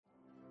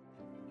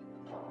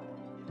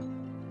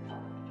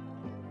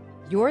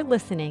You're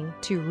listening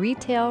to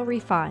Retail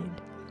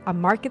Refined, a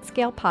market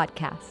scale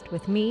podcast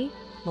with me,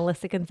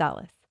 Melissa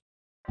Gonzalez.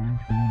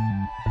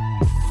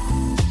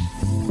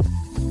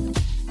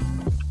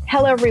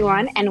 Hello,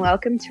 everyone, and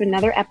welcome to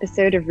another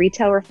episode of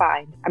Retail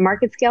Refined, a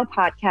market scale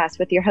podcast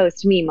with your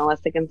host, me,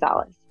 Melissa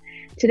Gonzalez.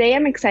 Today,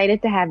 I'm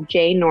excited to have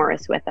Jay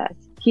Norris with us.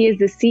 He is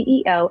the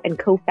CEO and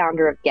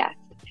co-founder of Guest.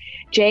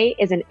 Jay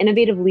is an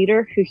innovative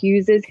leader who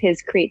uses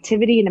his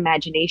creativity and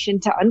imagination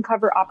to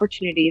uncover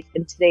opportunities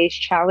in today's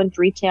challenged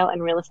retail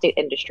and real estate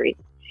industries.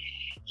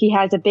 He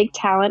has a big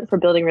talent for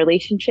building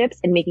relationships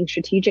and making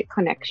strategic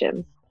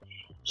connections.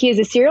 He is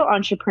a serial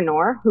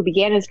entrepreneur who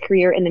began his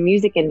career in the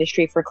music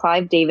industry for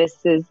Clive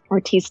Davis's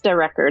Artista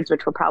Records,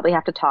 which we'll probably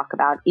have to talk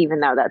about, even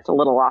though that's a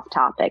little off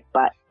topic,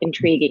 but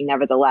intriguing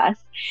nevertheless,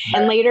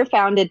 and later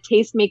founded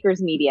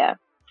Tastemakers Media.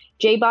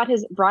 Jay brought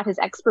his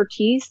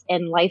expertise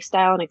in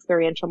lifestyle and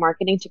experiential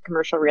marketing to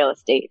commercial real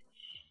estate.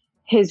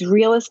 His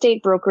real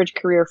estate brokerage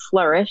career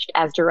flourished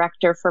as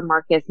director for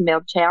Marcus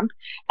Millichap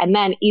and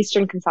then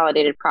Eastern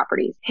Consolidated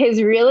Properties.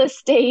 His real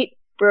estate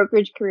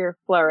brokerage career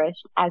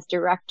flourished as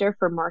director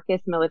for Marcus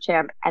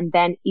Millichap and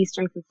then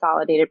Eastern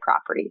Consolidated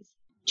Properties.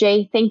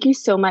 Jay, thank you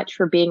so much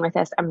for being with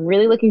us. I'm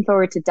really looking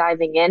forward to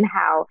diving in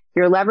how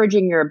you're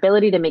leveraging your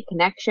ability to make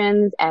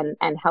connections and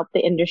help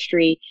the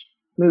industry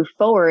move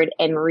forward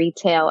in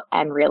retail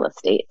and real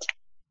estate.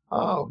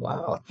 Oh,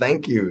 wow.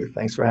 Thank you.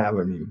 Thanks for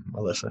having me,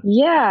 Melissa.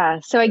 Yeah.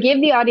 So I gave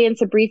the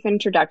audience a brief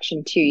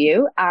introduction to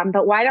you,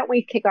 but why don't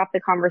we kick off the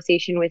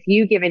conversation with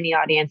you giving the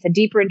audience a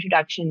deeper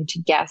introduction to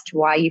Guest,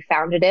 why you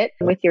founded it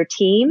with your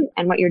team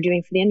and what you're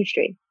doing for the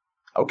industry.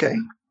 Okay.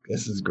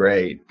 This is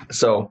great.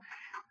 So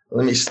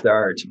let me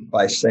start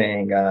by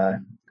saying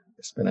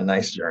it's been a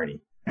nice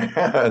journey,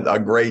 a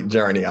great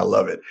journey. I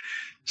love it.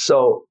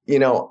 So,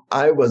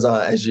 I was,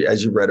 as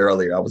you read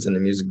earlier, I was in the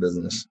music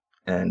business,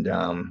 and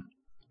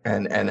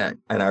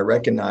I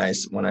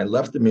recognized when I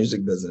left the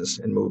music business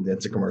and moved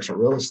into commercial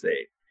real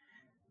estate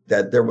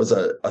that there was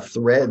a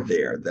thread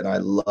there that I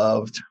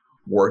loved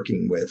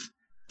working with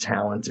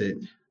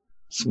talented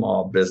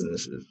small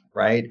businesses,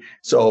 right?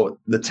 So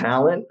the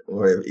talent,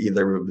 or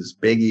either it was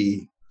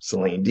Biggie,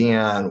 Celine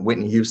Dion,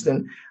 Whitney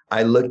Houston,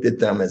 I looked at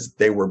them as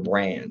they were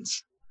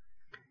brands.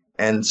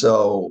 And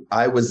so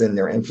I was in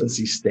their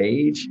infancy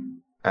stage.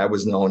 I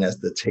was known as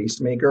the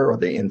tastemaker or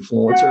the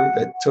influencer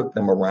that took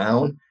them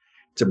around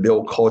to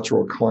build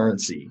cultural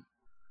currency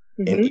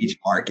in each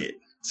market.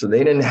 So they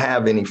didn't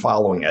have any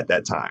following at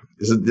that time.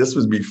 This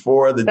was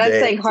before the day.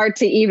 That's like hard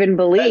to even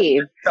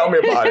believe. Tell me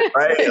about it,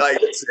 right? Like,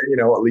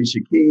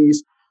 Alicia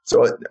Keys.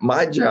 So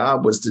my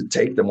job was to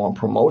take them on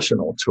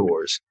promotional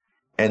tours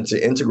and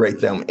to integrate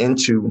them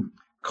into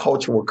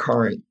cultural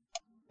current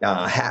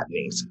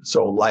happenings.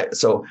 So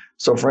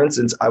for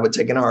instance, I would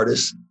take an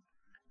artist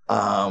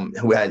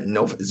who had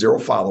zero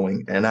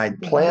following, and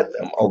I'd plant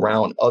them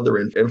around other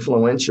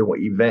influential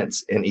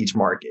events in each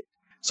market.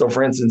 So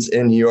for instance,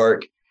 in New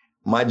York,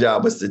 my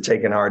job was to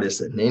take an artist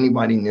that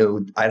anybody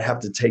knew. I'd have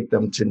to take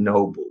them to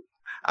Nobu.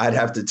 I'd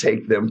have to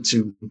take them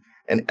to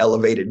an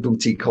elevated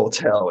boutique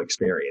hotel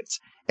experience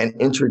and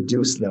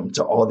introduce them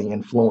to all the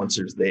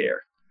influencers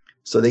there.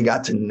 So they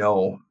got to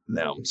know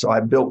them. So I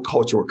built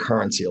cultural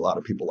currency, a lot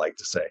of people like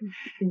to say.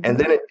 And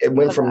then it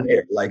went from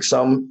there. Like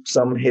some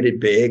hit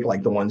it big,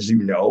 like the ones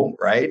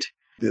right?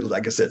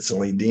 Like I said,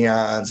 Celine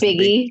Dion,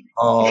 Biggie,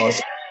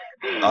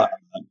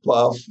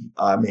 Puff.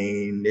 I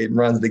mean, it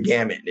runs the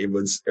gamut. It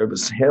was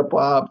hip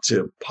hop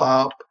to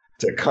pop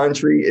to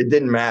country. It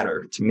didn't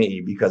matter to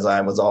me because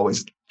I was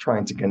always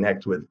trying to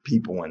connect with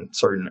people and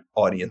certain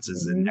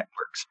audiences and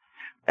networks.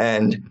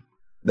 And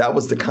that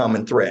was the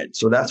common thread.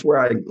 So that's where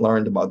I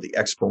learned about the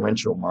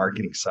experiential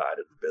marketing side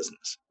of the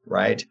business,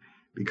 right?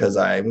 Because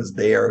I was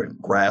there,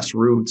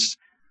 grassroots,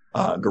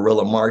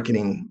 guerrilla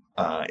marketing,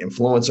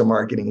 influencer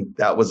marketing.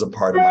 That was a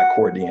part of my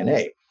core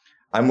DNA.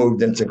 I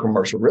moved into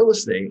commercial real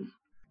estate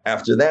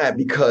after that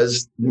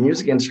because the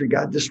music industry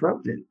got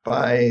disrupted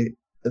by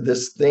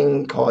this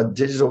thing called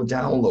digital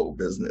download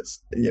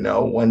business.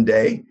 One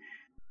day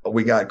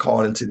we got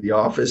called into the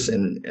office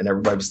and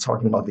everybody was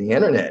talking about the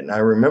internet. And I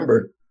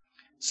remember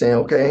saying,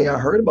 okay, I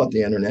heard about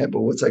the internet,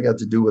 but what's that got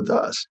to do with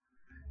us?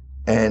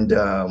 And,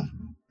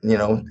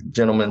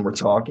 gentlemen were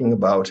talking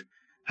about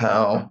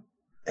how,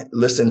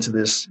 listen to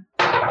this,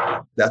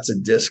 that's a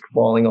disc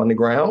falling on the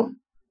ground.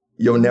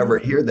 You'll never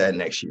hear that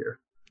next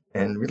year.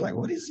 And we're like,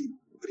 what do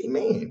you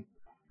mean?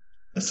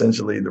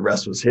 Essentially, the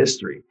rest was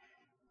history.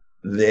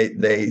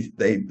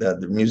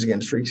 The music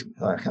industry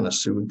kind of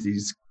sued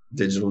these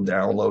digital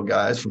download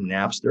guys from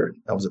Napster.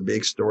 That was a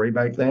big story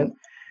back then.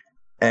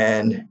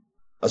 And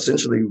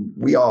essentially,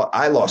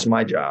 I lost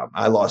my job.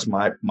 I lost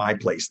my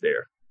place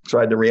there. So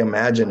I had to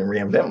reimagine and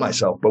reinvent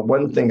myself. But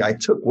one thing I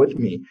took with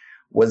me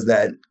was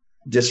that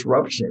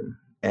disruption.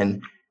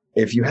 And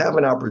if you have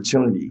an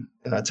opportunity,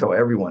 and I tell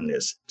everyone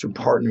this, to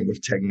partner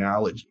with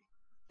technology,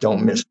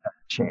 don't miss that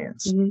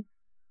chance.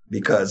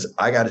 Because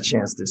I got a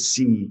chance to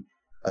see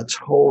a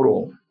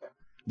total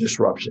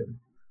disruption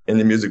in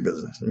the music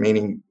business,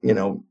 meaning,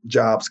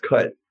 jobs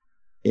cut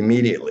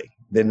immediately.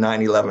 Then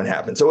 9/11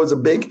 happened. So it's a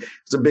big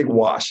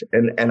wash.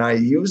 And I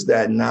used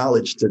that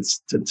knowledge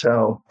to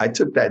tell, I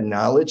took that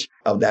knowledge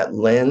of that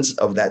lens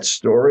of that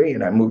story,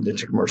 and I moved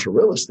into commercial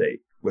real estate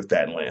with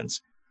that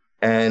lens.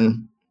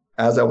 And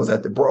as I was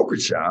at the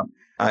brokerage shop,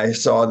 I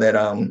saw that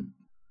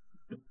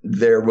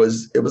it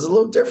was a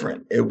little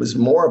different. It was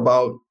more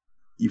about,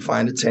 you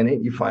find a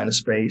tenant, you find a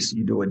space,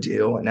 you do a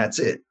deal, and that's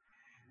it.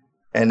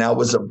 And that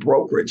was a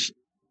brokerage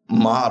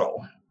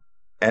model.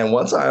 And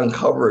once I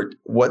uncovered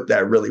what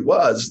that really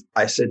was,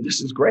 I said, this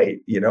is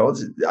great.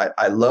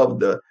 I love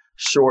the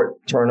short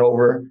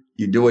turnover.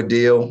 You do a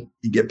deal,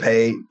 you get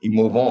paid, you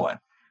move on.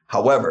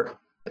 However,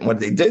 what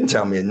they didn't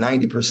tell me is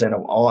 90%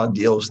 of all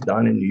deals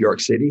done in New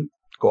York City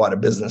go out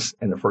of business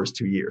in the first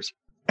 2 years.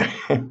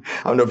 I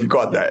don't know if you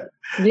caught that.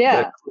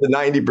 Yeah. The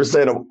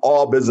 90% of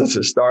all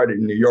businesses started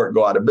in New York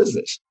go out of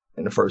business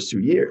in the first 2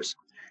 years.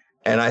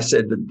 And I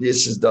said that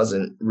this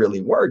doesn't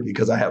really work,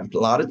 because I have a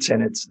lot of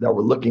tenants that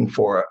were looking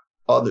for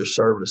other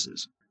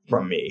services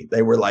from me.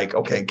 They were like,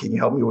 okay, can you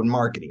help me with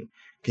marketing?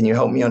 Can you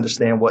help me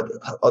understand what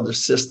other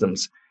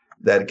systems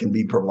that can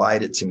be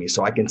provided to me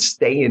so I can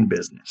stay in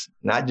business,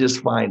 not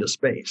just find a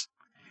space?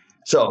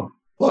 So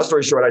long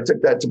story short, I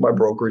took that to my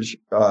brokerage,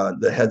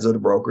 the heads of the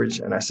brokerage,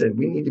 and I said,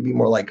 we need to be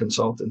more like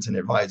consultants and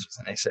advisors.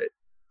 And they said,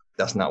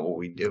 that's not what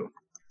we do.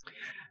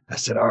 I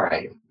said, all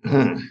right,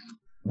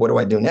 what do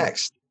I do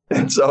next?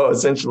 And so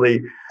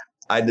essentially,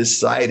 I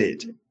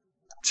decided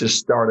to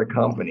start a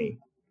company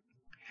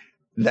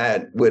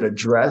that would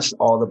address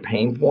all the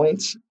pain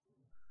points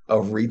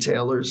of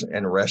retailers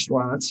and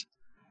restaurants,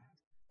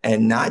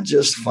 and not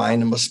just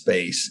find them a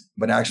space,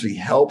 but actually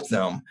help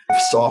them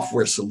with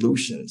software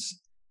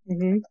solutions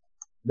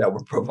that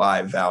would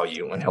provide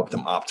value and help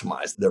them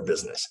optimize their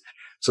business.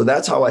 So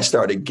that's how I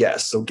started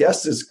Guest. So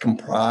Guest is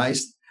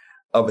comprised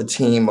of a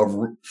team of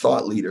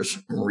thought leaders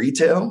from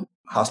retail,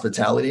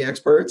 hospitality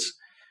experts,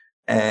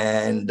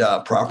 and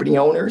property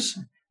owners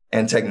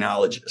and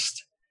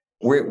technologists.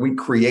 We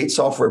create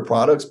software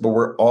products, but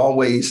we're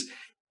always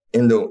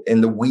in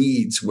the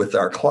weeds with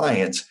our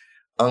clients,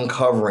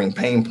 uncovering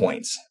pain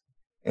points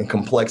and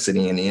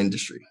complexity in the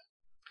industry.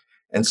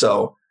 And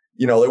so,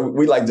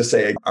 we like to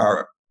say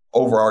our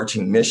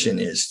overarching mission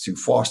is to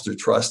foster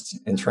trust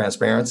and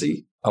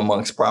transparency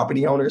amongst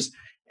property owners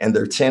and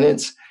their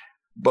tenants,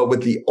 but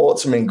with the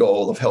ultimate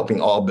goal of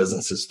helping all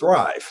businesses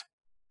thrive.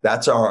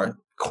 That's our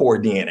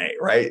core DNA,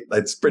 right?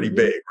 That's pretty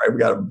big, right? We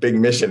got a big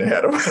mission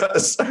ahead of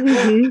us,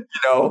 and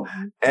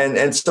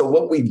so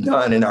what we've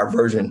done in our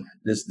version,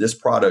 this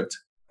product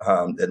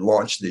that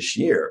launched this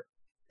year,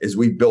 is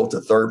we built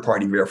a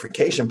third-party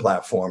verification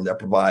platform that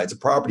provides a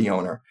property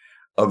owner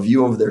a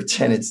view of their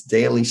tenant's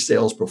daily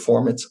sales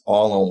performance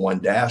all on one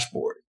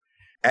dashboard.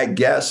 At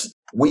Guest,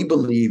 we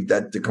believe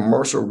that the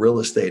commercial real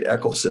estate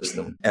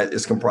ecosystem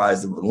is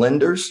comprised of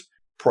lenders,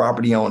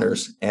 property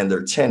owners, and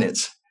their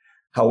tenants.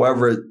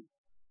 However,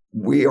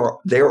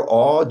 they're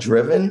all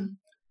driven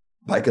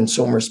by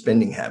consumer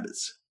spending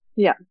habits.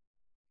 Yeah.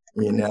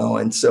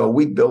 And so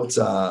we built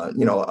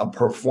a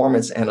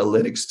performance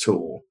analytics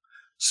tool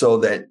so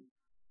that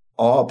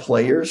all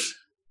players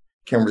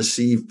can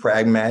receive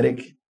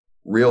pragmatic,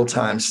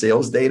 real-time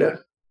sales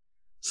data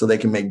so they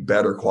can make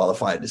better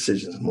qualified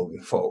decisions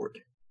moving forward.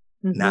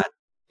 Not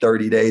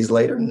 30 days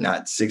later,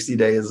 not 60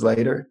 days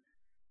later,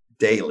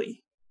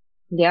 daily.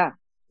 Yeah.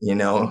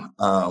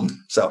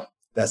 So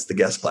that's the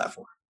Guest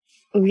platform.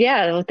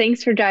 Yeah. Well,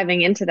 thanks for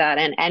diving into that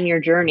and your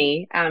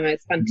journey.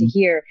 It's fun to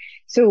hear.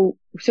 So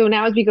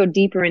now as we go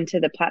deeper into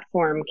the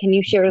platform, can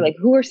you share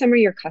who are some of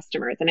your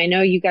customers? And I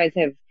know you guys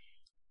have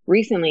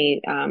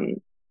recently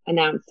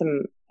announced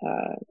some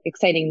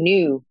exciting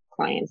new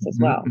clients as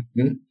well.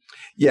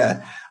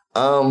 Yeah.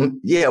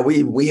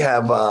 We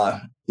have,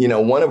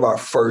 one of our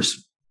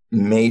first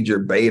major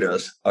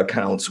beta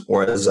accounts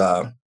was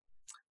a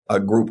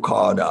group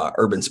called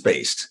Urban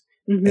Space.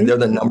 And they're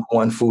the number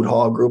one food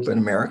hall group in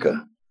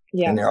America.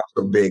 Yeah. And they're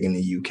also big in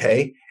the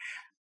UK.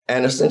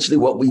 And essentially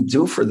what we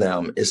do for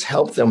them is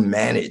help them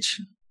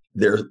manage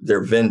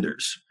their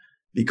vendors,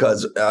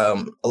 because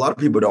a lot of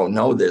people don't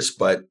know this,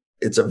 but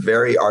it's a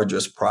very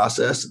arduous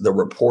process, the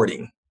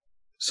reporting.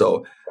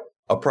 So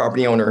a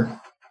property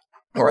owner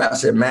or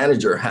asset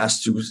manager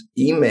has to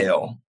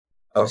email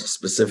a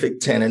specific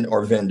tenant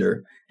or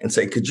vendor and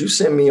say, could you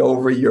send me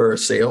over your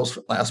sales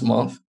last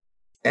month?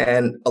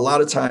 And a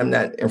lot of time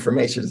that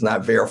information is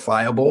not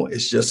verifiable.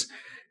 It's just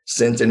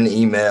sent in an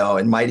email.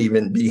 It might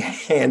even be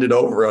handed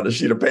over on a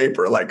sheet of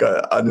paper, like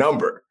a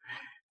number.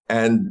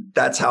 And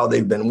that's how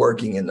they've been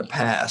working in the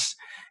past.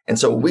 And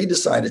so what we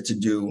decided to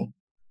do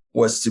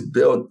was to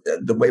build,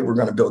 the way we're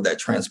going to build that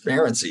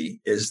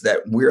transparency is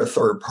that we're a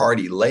third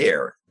party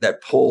layer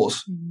that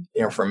pulls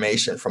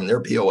information from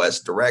their POS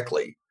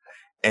directly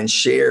and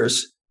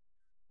shares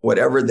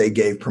whatever they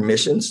gave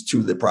permissions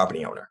to the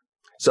property owner.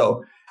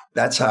 So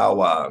that's how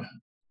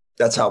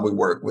we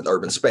work with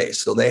Urban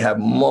Space. So they have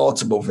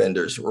multiple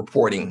vendors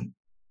reporting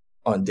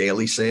on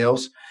daily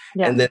sales.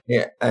 Yeah. And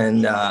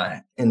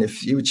then in the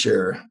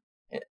future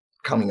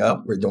coming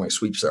up, we're doing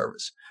sweep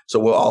service. So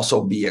we'll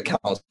also be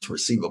accounts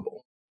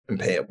receivable and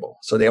payable.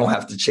 So they don't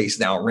have to chase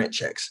down rent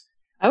checks.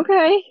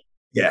 Okay.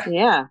 Yeah.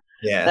 Yeah.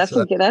 Yeah.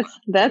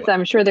 That's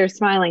I'm sure they're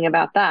smiling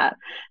about that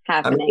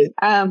happening.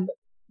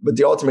 But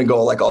the ultimate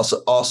goal, like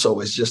also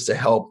is just to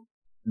help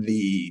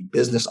the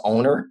business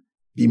owner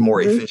be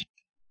more efficient.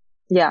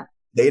 Yeah.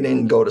 They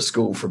didn't go to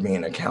school for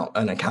being an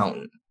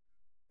accountant.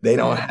 They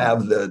don't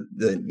have the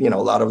a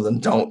lot of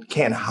them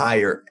can't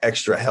hire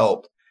extra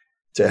help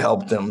to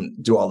help them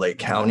do all the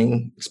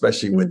accounting,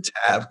 especially with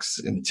tax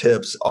and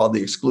tips, all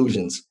the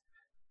exclusions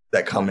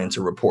that come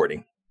into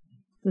reporting.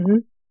 Mm-hmm.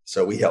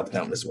 So we help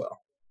them as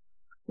well.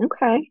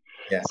 Okay.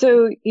 Yeah.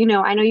 So,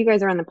 I know you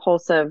guys are on the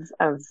pulse of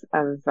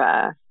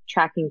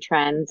tracking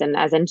trends, and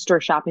as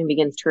in-store shopping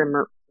begins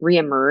to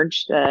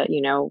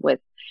reemerge, with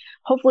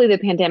hopefully the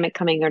pandemic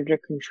coming under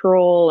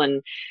control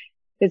and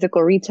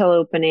physical retail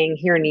opening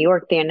here in New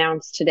York. They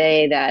announced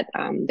today that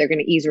they're going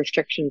to ease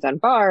restrictions on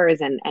bars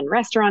and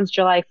restaurants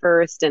July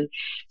 1st. And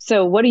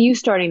so what are you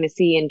starting to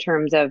see in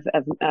terms of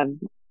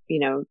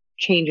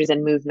changes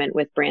in movement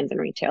with brands and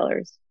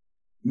retailers?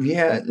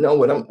 Yeah, no,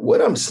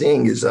 what I'm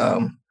seeing is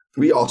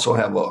we also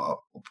have a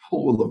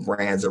pool of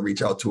brands that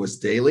reach out to us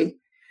daily.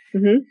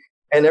 Mm-hmm.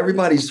 And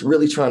everybody's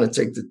really trying to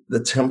take the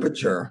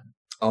temperature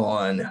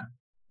on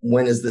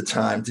when is the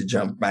time to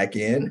jump back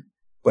in.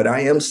 But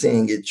I am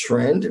seeing it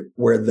trend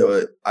where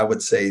I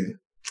would say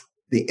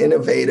the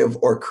innovative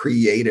or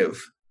creative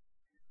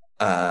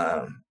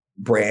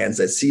brands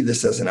that see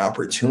this as an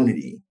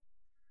opportunity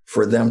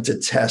for them to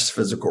test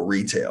physical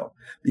retail,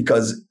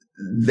 because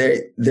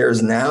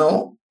there's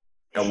now,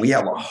 and we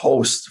have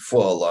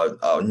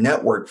a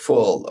network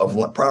full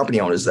of property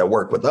owners that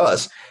work with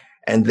us,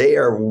 and they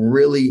are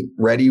really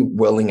ready,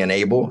 willing, and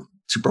able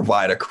to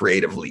provide a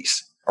creative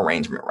lease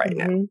arrangement right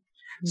now.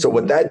 So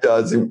what that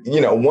does,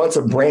 once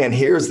a brand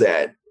hears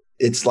that,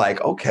 it's like,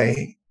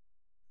 okay,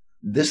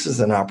 this is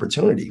an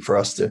opportunity for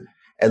us to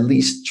at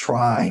least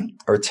try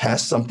or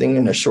test something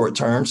in a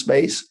short-term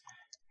space.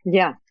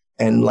 Yeah.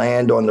 And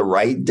land on the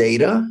right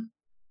data,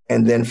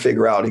 and then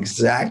figure out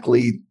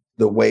exactly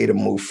the way to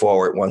move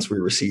forward once we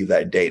receive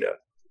that data.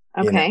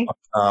 Okay.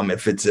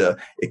 If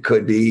it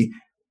could be,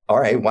 all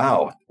right,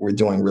 wow, we're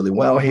doing really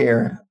well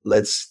here.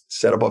 Let's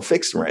set up a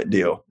fixed rent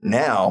deal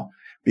now,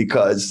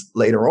 because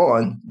later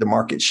on the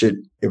market should,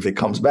 if it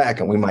comes back,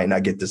 and we might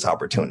not get this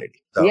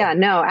opportunity. So. Yeah,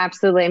 no,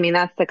 absolutely. I mean,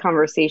 that's the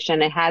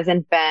conversation. It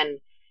hasn't been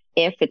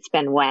if, it's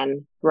been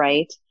when,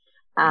 right?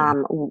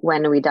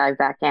 When do we dive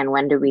back in?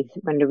 When do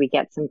we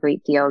get some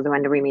great deals?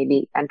 When do we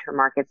maybe enter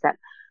markets that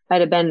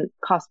might have been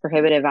cost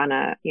prohibitive on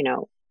a,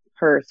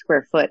 per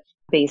square foot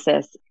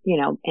basis,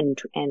 in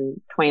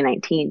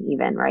 2019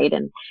 even, right?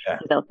 And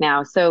built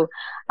now. So,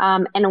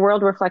 in a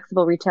world where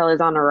flexible retail is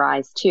on a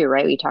rise too,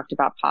 right? We talked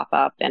about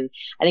pop-up, and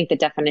I think the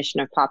definition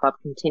of pop-up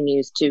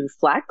continues to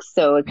flex.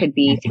 So it could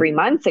be 3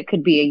 months, it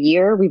could be a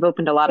year. We've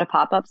opened a lot of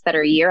pop-ups that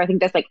are a year. I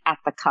think that's like at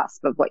the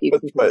cusp of what you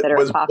can consider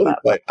a pop-up.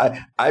 But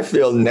I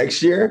feel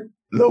next year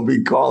they'll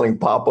be calling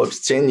pop-ups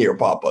 10-year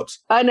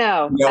pop-ups. I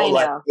know.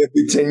 Like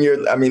every 10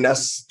 years. I mean,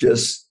 that's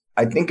just,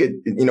 I think it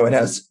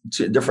has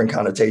different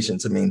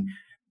connotations. I mean,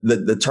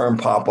 the term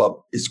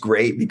pop-up is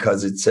great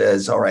because it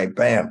says, all right,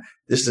 bam,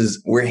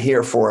 we're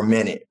here for a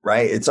minute,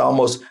 right? It's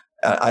almost,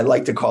 I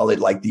like to call it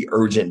like the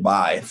urgent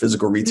buy,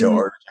 physical retail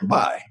urgent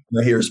buy.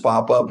 Here's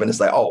pop-up, and it's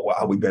like, oh,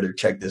 wow, we better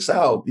check this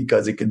out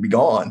because it could be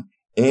gone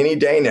any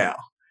day now,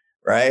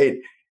 right?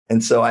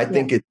 And so I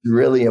think it's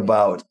really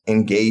about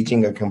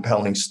engaging a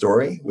compelling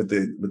story with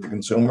the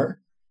consumer,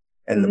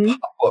 and the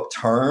pop-up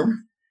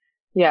term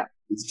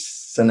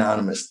is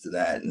synonymous to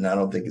that, and I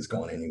don't think it's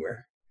going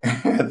anywhere.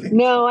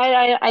 No,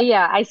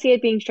 I see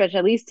it being stretched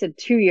at least to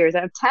 2 years.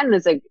 10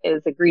 is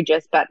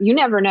egregious, but you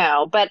never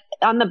know. But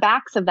on the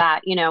backs of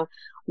that,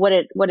 what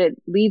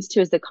it leads to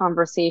is the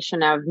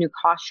conversation of new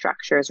cost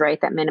structures, right,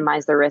 that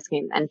minimize the risk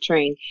in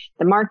entering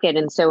the market.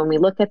 And so when we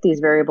look at these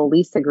variable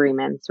lease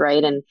agreements,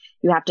 right, and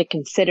you have to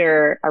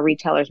consider a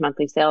retailer's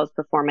monthly sales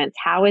performance,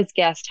 how is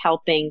Guest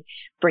helping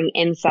bring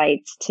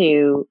insights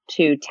to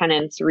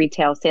tenants'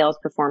 retail sales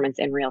performance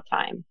in real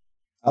time?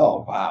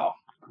 Oh, wow.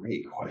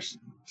 Great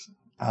question.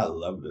 I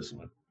love this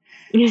one.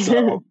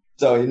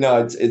 So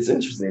it's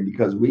interesting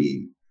because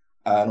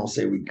I don't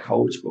say we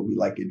coach, but we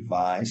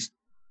advise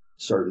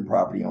certain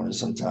property owners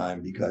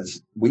sometime,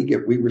 because we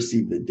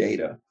receive the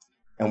data,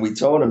 and we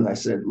told them, I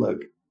said,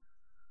 look,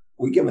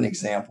 we give an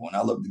example, and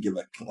I love to give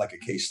a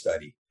case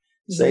study.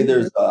 Say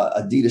there's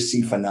a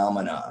D2C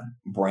phenomenon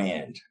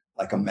brand,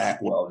 like a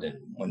Mack Weldon,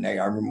 I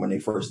remember when they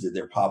first did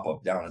their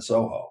pop-up down in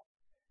Soho.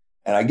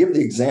 And I give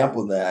the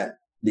example that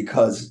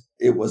because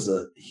it was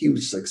a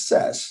huge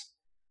success,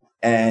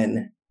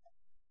 and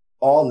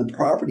all the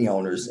property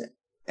owners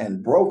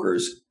and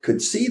brokers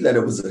could see that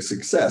it was a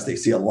success. They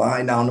see a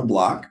line down the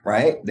block,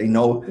 right? They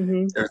know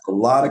there's a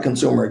lot of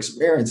consumer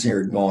experience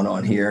here going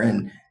on here,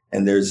 and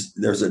there's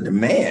a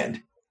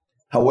demand.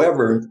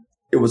 However,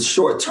 it was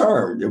short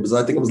term.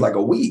 I think it was like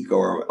a week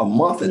or a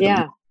month.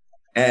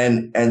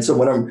 And so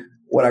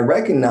what I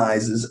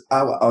recognize is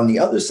on the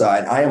other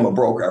side, I am a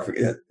broker. I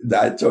forget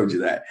that I told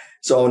you that.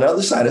 So on the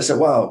other side, I said,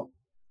 wow,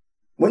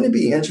 wouldn't it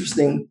be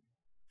interesting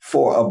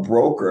for a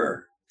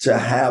broker to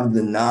have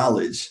the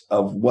knowledge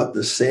of what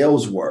the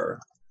sales were,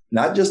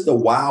 not just the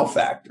wow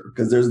factor,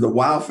 because there's the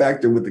wow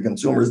factor with the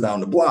consumers down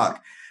the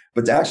block,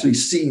 but to actually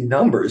see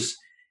numbers.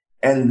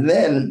 And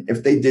then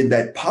if they did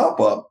that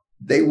pop-up,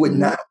 they would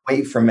not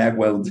wait for Mack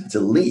Weldon to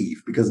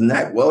leave, because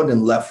Mack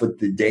Weldon left with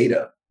the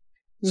data.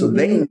 So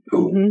they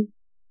knew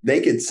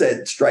they could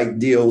strike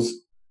deals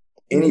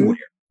anywhere,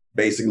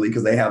 basically,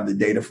 because they have the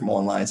data from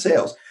online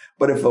sales.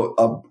 But if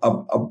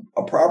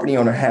a property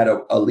owner had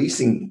a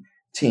leasing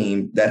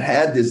team that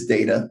had this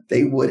data,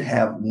 they would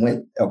have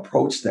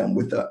approached them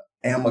with an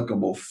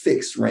amicable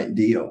fixed rent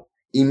deal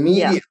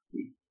immediately.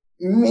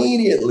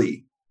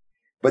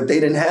 But they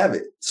didn't have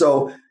it.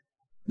 So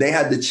they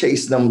had to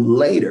chase them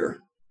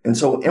later. And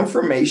so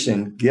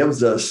information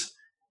gives us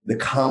the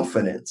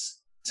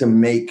confidence to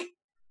make,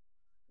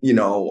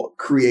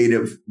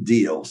 creative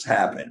deals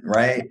happen,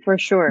 right? For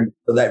sure.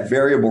 So that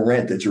variable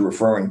rent that you're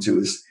referring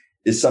to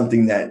is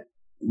something that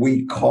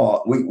we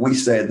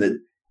said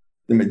that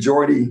the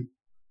majority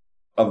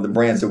of the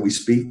brands that we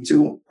speak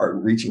to are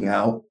reaching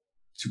out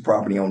to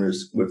property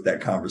owners with that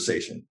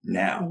conversation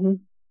now.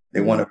 They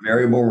want a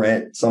variable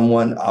rent.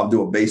 I'll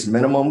do a base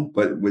minimum,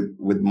 but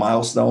with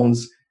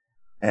milestones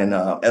and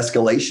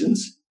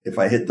escalations. If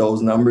I hit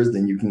those numbers,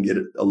 then you can get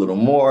a little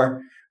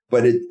more.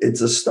 But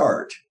it's a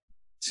start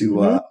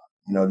to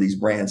these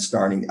brands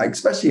starting,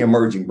 especially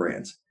emerging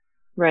brands.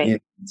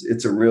 Right.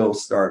 It's a real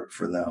start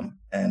for them.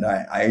 And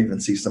I even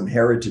see some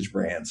heritage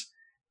brands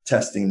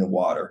testing the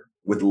water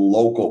with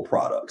local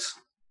products,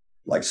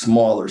 like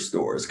smaller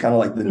stores, kind of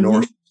like the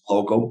North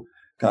local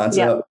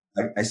concept.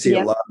 I see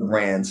a lot of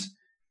brands,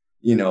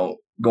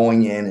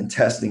 going in and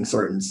testing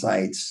certain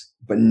sites,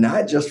 but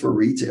not just for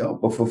retail,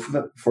 but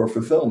for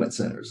fulfillment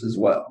centers as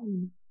well,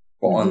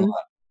 or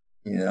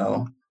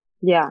online,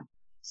 Yeah.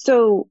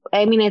 So,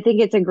 I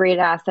think it's a great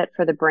asset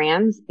for the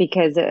brands,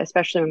 because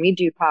especially when we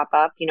do pop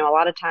up, a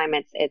lot of time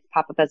it's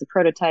pop up as a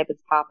prototype,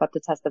 it's pop up to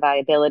test the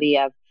viability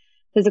of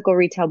physical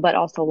retail, but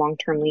also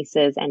long-term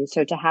leases. And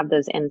so to have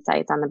those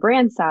insights on the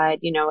brand side,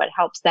 it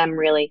helps them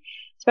really,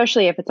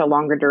 especially if it's a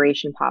longer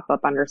duration pop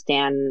up,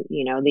 understand,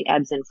 the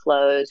ebbs and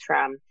flows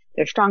from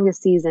their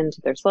strongest season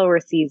to their slower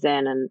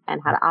season,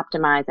 and how to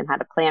optimize and how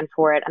to plan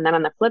for it. And then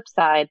on the flip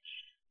side,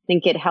 I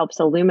think it helps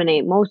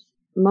illuminate most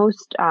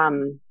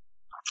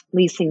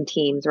leasing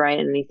teams, right?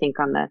 And I think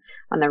on the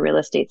real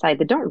estate side,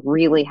 they don't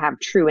really have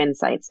true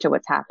insights to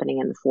what's happening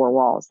in the four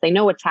walls. They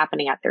know what's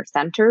happening at their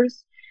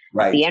centers,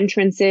 right, the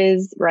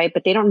entrances, right?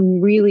 But they don't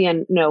really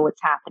know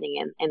what's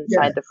happening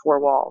inside the four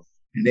walls.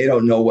 And they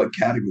don't know what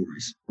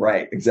categories,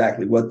 right?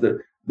 Exactly what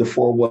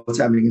what's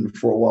happening in the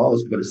four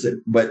walls.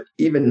 But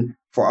even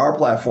for our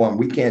platform,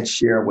 we can't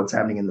share what's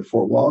happening in the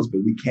four walls,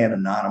 but we can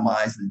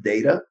anonymize the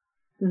data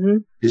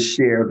to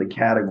share the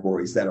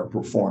categories that are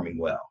performing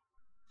well.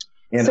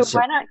 So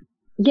why not?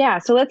 Yeah.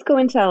 So let's go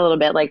into that a little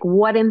bit. Like,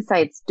 what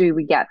insights do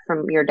we get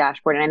from your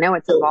dashboard? And I know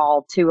it's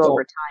evolved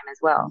over time as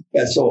well.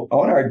 Yeah. So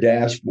on our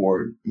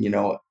dashboard,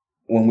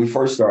 when we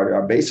first started,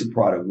 our basic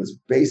product was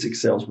basic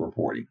sales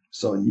reporting.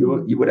 So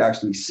you would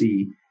actually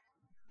see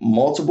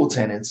multiple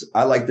tenants.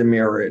 I like to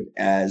mirror it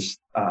as,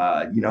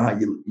 how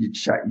you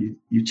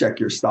check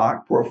your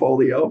stock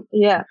portfolio.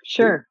 Yeah,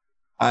 sure.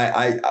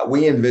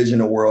 We envision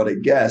a world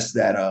at Guest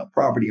that a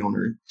property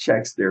owner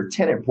checks their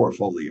tenant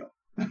portfolio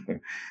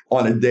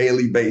on a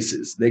daily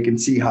basis. They can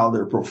see how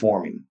they're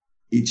performing,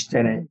 each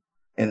tenant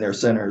in their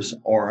centers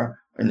or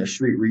in their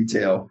street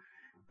retail,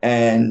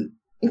 and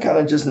kind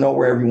of just know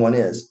where everyone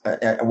is,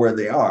 where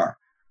they are.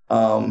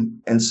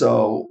 And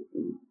so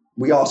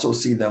we also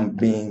see them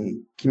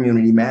being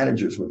community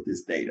managers with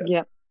this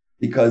data,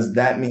 because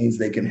that means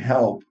they can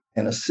help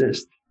and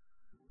assist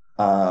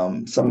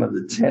some of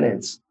the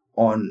tenants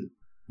on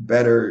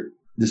better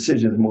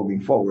decisions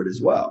moving forward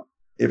as well.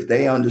 If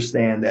they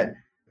understand that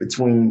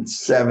between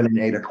 7 and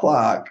 8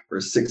 o'clock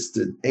or 6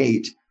 to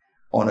 8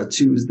 on a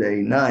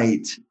Tuesday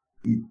night,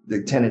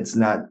 the tenant's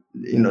not,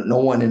 no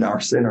one in our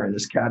center in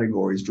this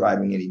category is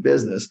driving any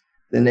business,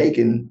 then they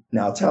can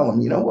now tell them,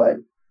 you know what,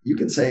 you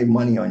can save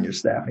money on your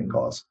staffing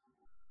costs,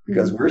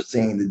 because we're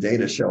seeing the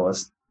data show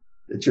us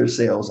that your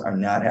sales are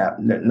not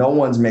happening. No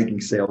one's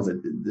making sales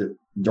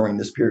during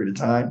this period of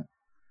time.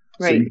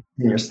 Right. So you can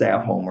send your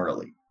staff home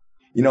early.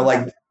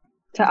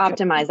 To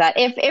optimize that.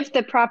 If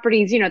the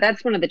properties,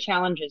 that's one of the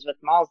challenges with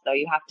malls, though.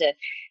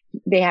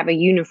 They have a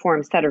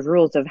uniform set of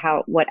rules of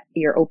what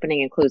your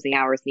opening and closing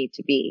hours need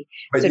to be.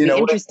 But so it'd be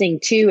interesting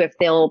too if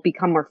they'll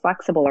become more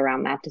flexible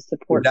around that to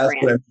support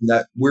brands.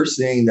 That we're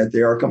seeing that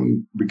they are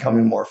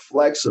becoming more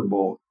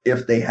flexible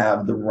if they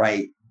have the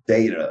right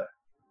data.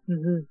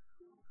 And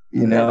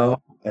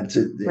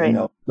so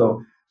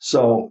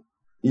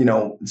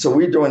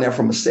we're doing that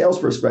from a sales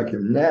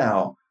perspective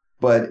now,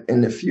 but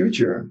in the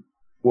future,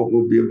 what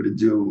we'll be able to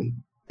do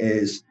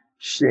is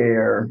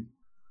share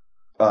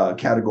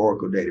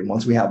categorical data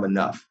once we have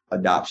enough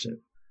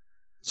adoption.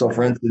 So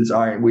for instance,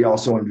 we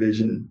also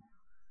envision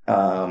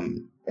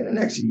in the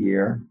next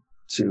year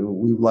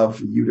we'd love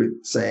for you to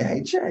say,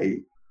 hey,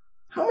 Jay,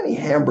 how many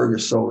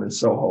hamburgers sold in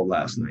Soho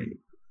last night?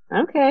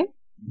 Okay.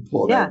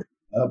 Pull that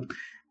Yep.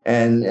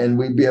 And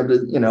we'd be able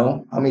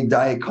to, how many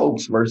Diet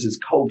Cokes versus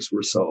Cokes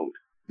were sold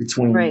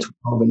between Right.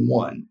 12 and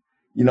 1.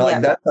 Like Yeah.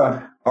 that's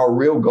our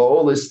real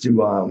goal is to,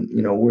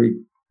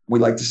 we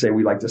like to say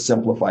we like to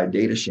simplify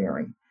data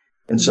sharing.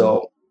 And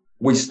so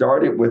we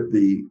started with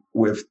the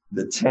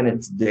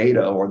tenant's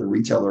data or the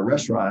retailer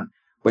restaurant,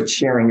 but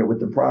sharing it with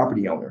the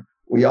property owner.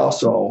 We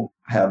also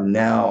have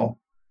now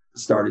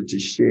started to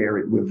share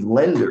it with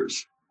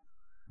lenders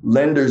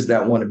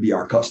that want to be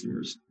our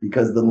customers,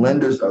 because the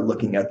lenders are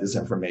looking at this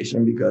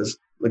information, because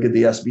look at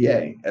the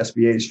SBA.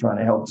 SBA is trying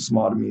to help the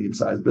small to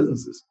medium-sized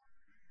businesses,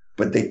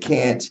 but they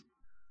can't,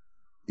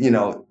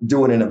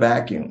 do it in a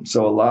vacuum.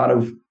 So a lot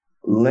of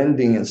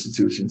lending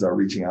institutions are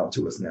reaching out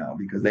to us now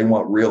because they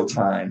want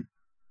real-time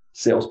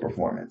sales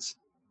performance,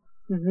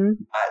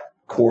 not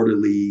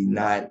quarterly,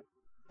 not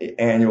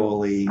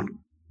annually,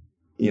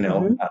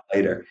 not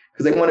later,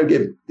 because they want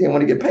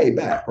to get paid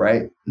back,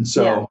 right? And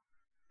so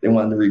they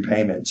want the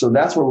repayment. So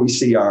that's where we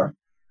see our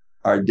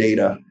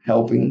data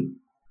helping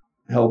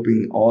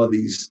all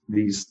these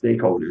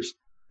stakeholders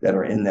that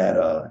are in that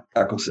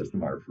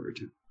ecosystem I referred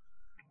to.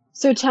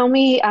 So tell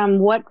me,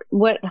 what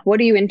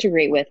do you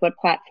integrate with? What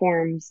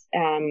platforms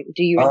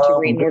do you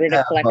integrate in order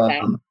to collect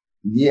that?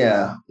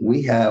 Yeah,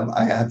 we have.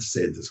 I have to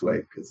say it this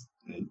way because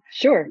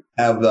sure.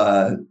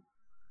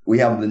 We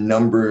have the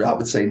number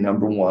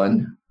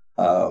one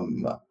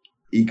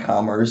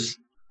e-commerce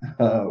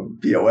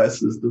POS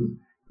system.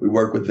 We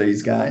work with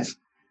these guys.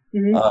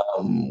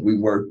 We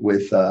work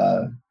with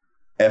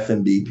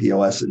F&B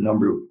POS at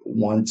number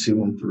 1,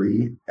 2, and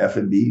 3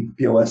 F&B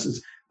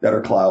POSs that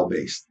are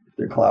cloud-based. If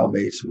they're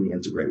cloud-based, we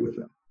integrate with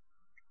them.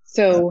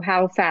 So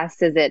how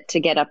fast is it to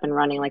get up and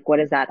running? Like, what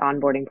does that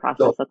onboarding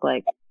process look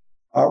like?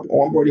 Our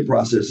onboarding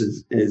process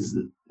is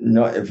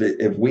no,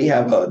 if we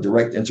have a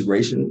direct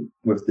integration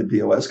with the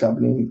POS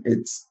company,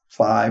 it's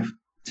 5-10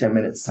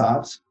 minutes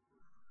tops.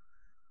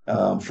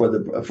 For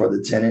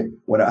the tenant,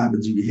 what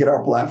happens? You hit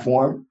our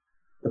platform,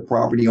 the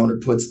property owner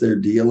puts their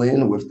deal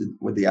in with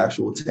the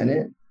actual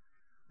tenant.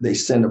 They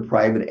send a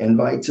private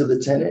invite to the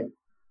tenant.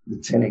 The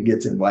tenant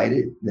gets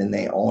invited, then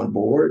they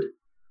onboard,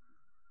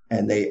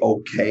 and they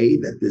okay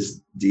that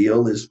this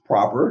deal is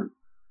proper.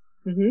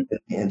 They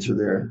enter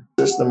their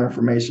system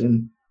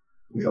information.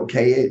 We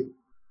okay it,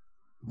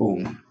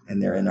 boom,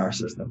 and they're in our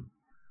system.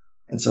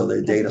 And so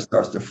their data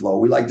starts to flow.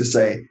 We like to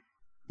say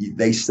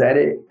they set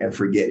it and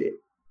forget it.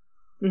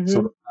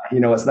 So,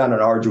 it's not an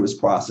arduous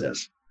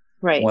process.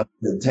 Right. Once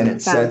the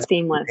tenant sets,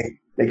 seamless.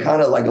 They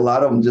kind of like a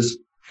lot of them just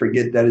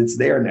forget that it's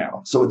there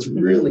now. So it's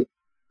really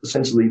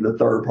essentially the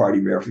third party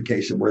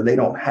verification where they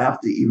don't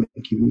have to even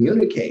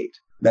communicate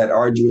that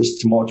arduous,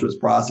 tumultuous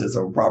process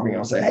of a property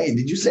owner say, hey,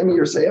 did you send me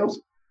your sales?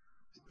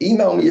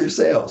 Email me your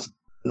sales.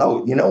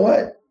 No, you know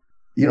what?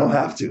 You don't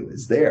have to.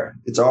 It's there.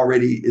 It's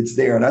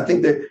there. And I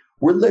think that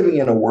we're living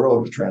in a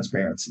world of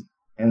transparency.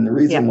 And the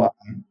reason why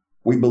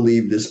we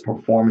believe this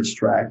performance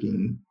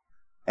tracking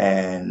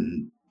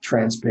and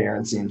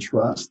transparency and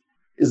trust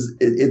is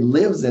it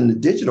lives in the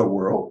digital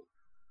world.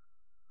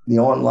 The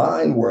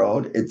online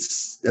world,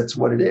 that's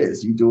what it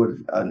is. You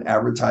do an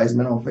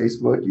advertisement on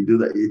Facebook, you do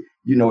that,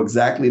 you know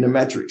exactly the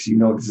metrics, you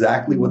know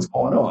exactly what's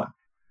going on.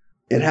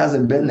 It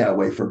hasn't been that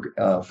way for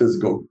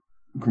physical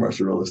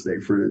commercial real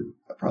estate for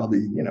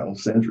probably,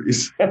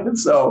 centuries. And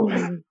so,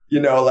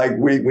 like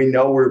we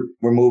know we're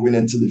moving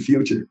into the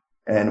future,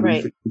 and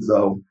we feel as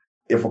though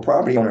if a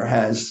property owner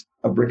has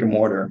a brick and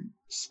mortar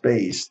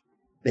space,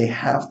 they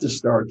have to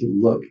start to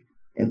look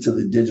into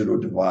the digital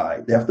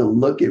divide. They have to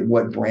look at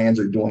what brands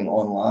are doing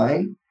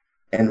online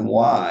and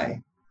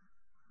why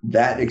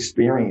that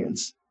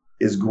experience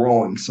is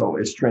growing, so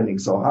it's trending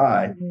so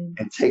high,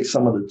 and take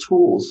some of the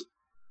tools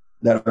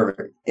that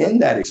are in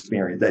that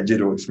experience, that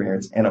digital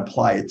experience, and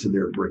apply it to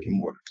their brick and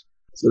mortar.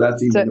 So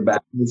that's even the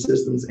back end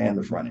systems and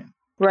the front end.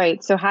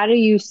 Right. So where do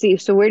you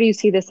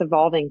see this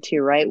evolving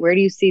to, right? Where do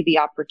you see the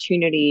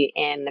opportunity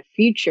in the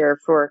future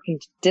for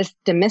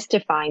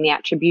demystifying the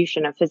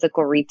attribution of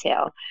physical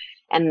retail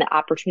and the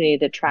opportunity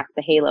to track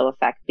the halo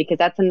effect? Because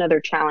that's another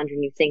challenge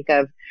when you think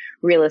of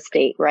real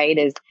estate, right?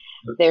 Is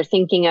they're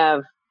thinking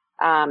of,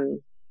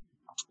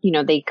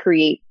 they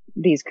create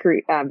these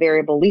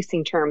variable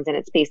leasing terms, and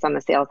it's based on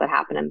the sales that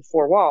happen in the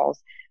four walls.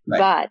 Right.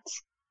 But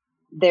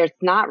there's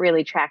not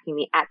really tracking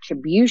the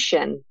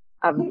attribution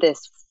of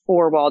this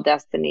four-wall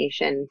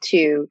destination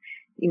to,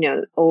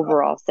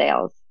 overall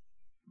sales.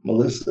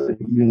 Melissa,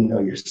 you know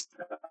your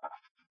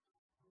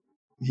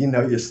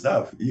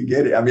stuff. You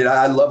get it. I mean,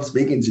 I love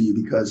speaking to you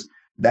because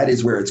that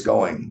is where it's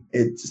going.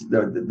 It's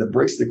the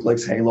bricks to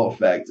clicks halo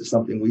effect is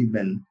something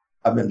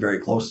I've been very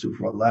close to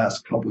for the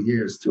last couple of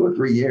years, 2 or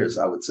 3 years,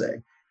 I would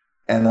say.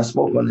 And I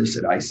spoke on this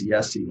at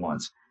ICSC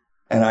once,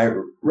 and I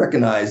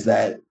recognize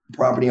that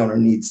property owner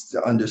needs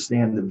to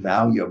understand the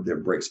value of their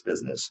bricks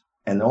business.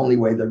 And the only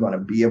way they're going to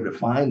be able to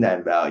find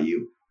that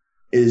value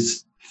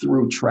is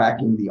through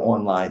tracking the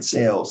online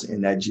sales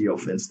in that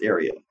geofenced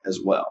area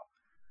as well.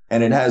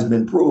 And it has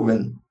been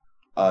proven,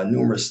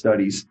 numerous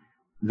studies,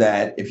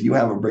 that if you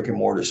have a brick and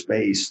mortar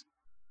space,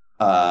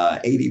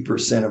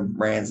 80% of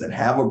brands that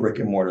have a brick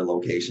and mortar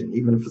location,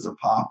 even if it's a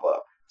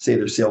pop-up, say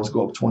their sales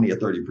go up 20 or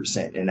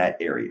 30% in that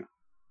area,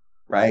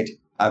 right?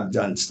 I've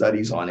done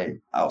studies on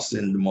it. I'll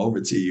send them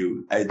over to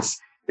you.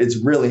 It's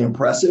really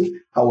impressive.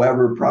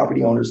 However,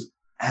 property owners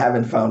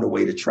haven't found a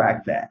way to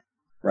track that,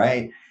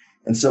 right?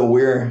 And so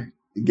we're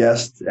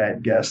Guest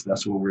at Guest.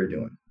 That's what we're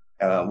doing.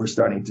 We're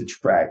starting to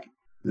track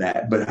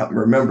that. But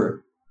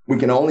remember, we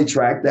can only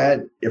track that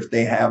if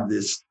they have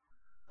this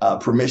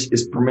permission.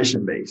 It's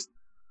permission based,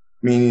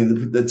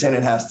 meaning the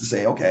tenant has to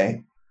say,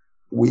 okay,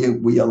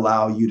 we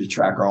allow you to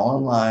track our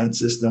online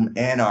system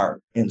and our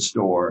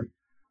in-store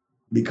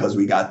because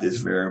we got this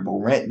variable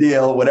rent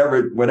deal,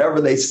 whatever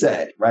they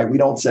set, right? We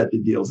don't set the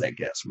deals at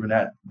Guest. We're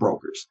not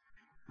brokers.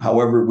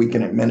 However, we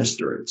can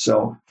administer it.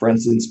 So for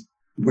instance,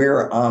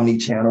 we're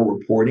omni-channel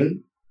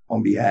reporting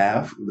on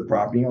behalf of the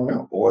property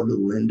owner or the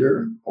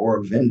lender or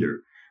a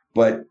vendor,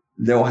 but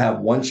they'll have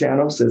one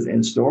channel says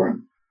in-store,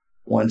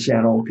 one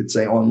channel could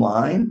say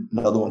online,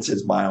 another one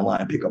says buy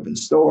online, pick up in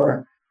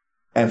store.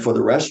 And for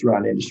the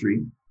restaurant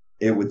industry,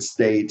 it would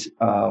state,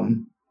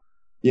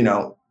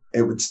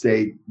 it would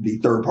state the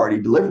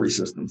third-party delivery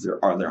systems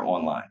are there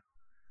online.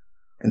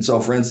 And so,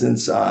 for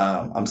instance,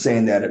 I'm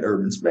saying that at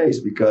Urban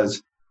Space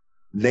because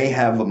they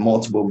have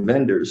multiple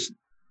vendors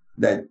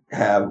that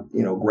have,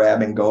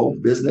 grab and go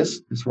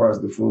business as far as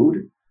the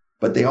food,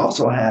 but they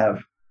also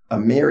have a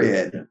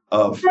myriad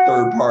of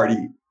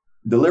third-party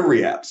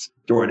delivery apps,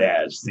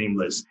 DoorDash,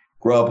 Seamless,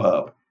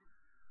 Grubhub.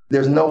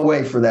 There's no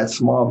way for that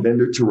small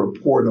vendor to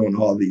report on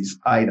all these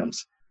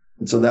items.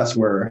 And so that's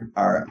where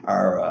our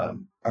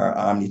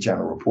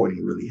omni-channel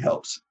reporting really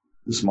helps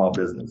the small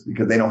business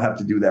because they don't have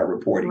to do that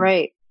reporting.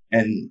 Right.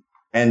 And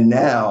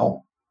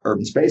now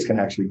Urban Space can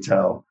actually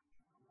tell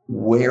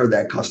where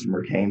that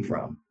customer came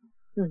from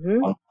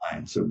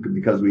online. So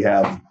because we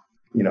have,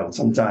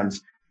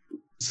 sometimes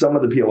some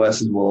of the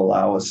POSs will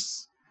allow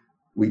us,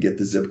 we get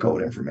the zip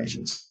code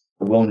information. So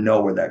we'll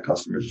know where that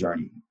customer's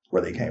journey,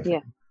 where they came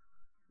from.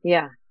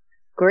 Yeah.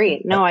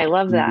 Great. No, I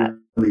love that.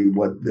 Really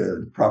what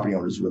the property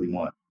owners really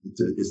want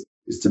is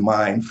to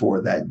mine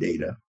for that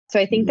data. So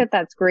I think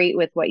that's great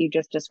with what you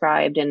just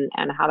described and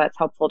how that's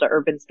helpful to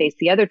Urban Space.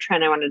 The other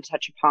trend I wanted to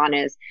touch upon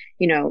is,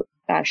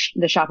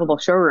 the shoppable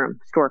showroom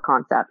store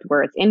concept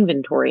where it's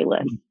inventory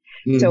list.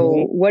 Mm-hmm. So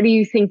what are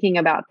you thinking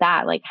about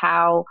that? Like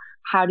how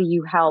do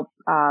you help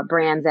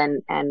brands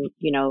and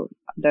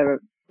the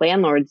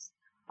landlords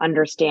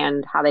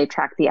understand how they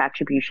track the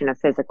attribution of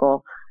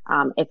physical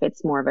if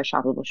it's more of a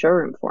shoppable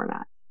showroom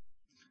format?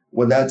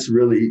 Well, that's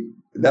really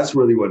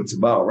what it's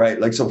about, right?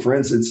 Like, so for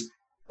instance,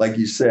 like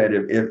you said,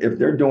 if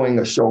they're doing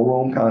a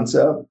showroom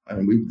concept,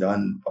 and we've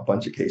done a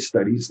bunch of case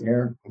studies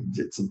here, we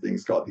did some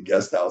things called the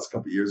Guest House a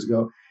couple of years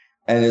ago,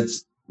 and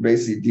it's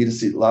basically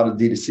D2C. A lot of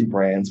D2C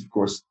brands, of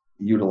course,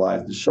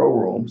 utilize the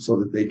showroom so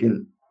that they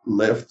can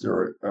lift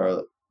or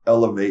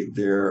elevate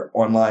their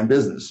online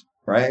business,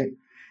 right?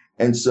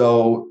 And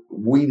so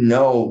we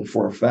know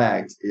for a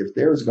fact if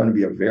there's going to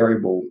be a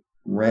variable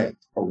rent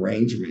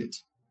arrangement,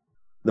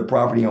 the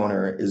property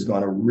owner is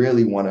going to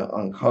really want to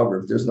uncover.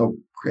 If there's no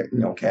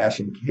cash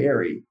and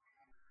carry,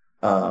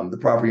 the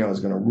property owner is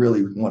going to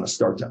really want to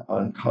start to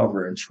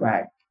uncover and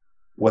track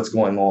what's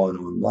going on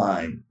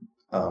online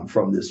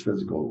from this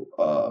physical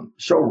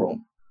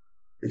showroom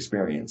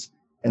experience.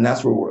 And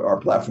that's where our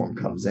platform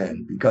comes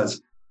in,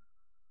 because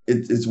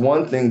it's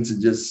one thing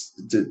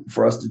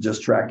for us to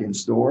just track in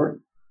store,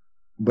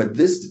 but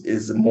this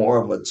is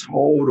more of a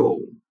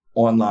total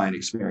online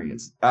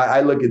experience.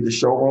 I look at the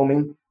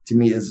showrooming to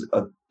me as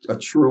a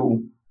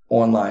true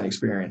online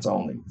experience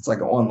only. It's like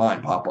an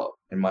online pop-up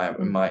in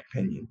my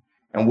opinion.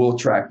 And we'll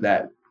track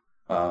that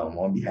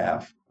on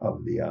behalf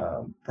of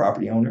the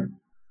property owner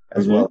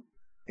as well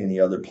as any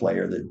other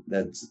player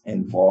that's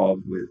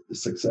involved with the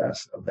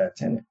success of that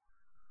tenant.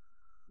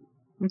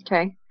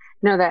 Okay.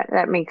 No,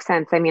 that makes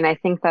sense. I mean, I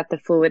think that the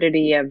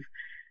fluidity of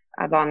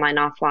online,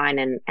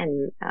 offline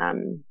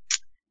and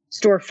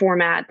store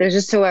format, there's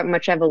just so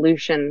much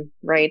evolution,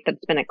 right?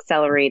 That's been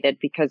accelerated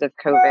because of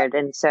COVID.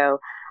 And so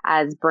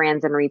as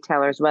brands and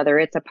retailers, whether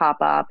it's a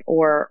pop-up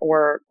or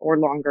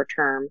longer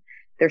term,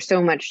 there's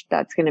so much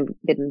that's going to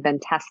been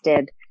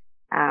tested,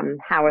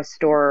 how a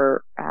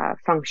store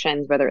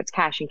functions, whether it's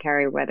cash and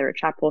carry, whether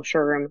it's shoppable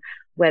showroom,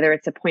 whether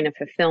it's a point of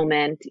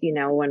fulfillment,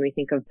 when we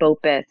think of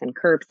BOPIS and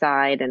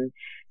curbside. And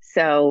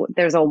so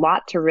there's a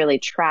lot to really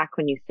track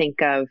when you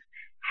think of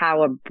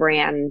how a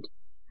brand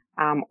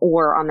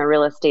or on the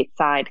real estate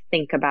side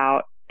think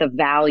about the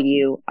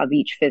value of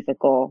each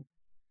physical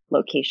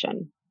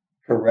location.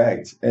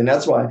 Correct. And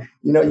that's why,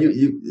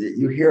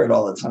 you hear it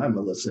all the time,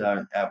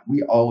 Melissa.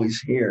 We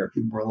always hear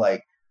people are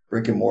like,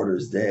 brick and mortar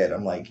is dead.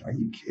 I'm like, are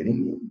you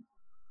kidding me?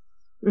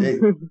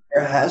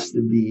 There has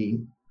to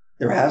be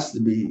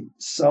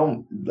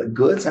the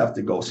goods have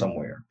to go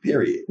somewhere,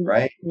 period.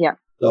 Right. Yeah.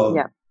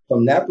 So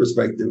from that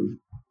perspective,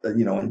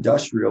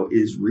 industrial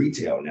is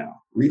retail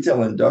now.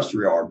 Retail and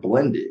industrial are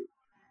blended,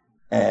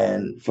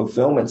 and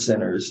fulfillment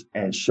centers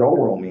and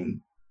showrooming,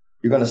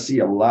 you're going to see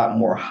a lot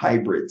more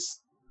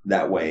hybrids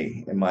that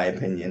way, in my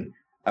opinion,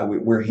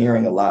 we're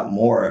hearing a lot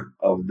more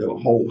of the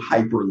whole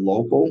hyper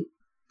local,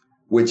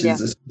 which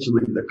is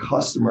essentially the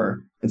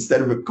customer,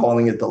 instead of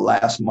calling it the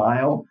last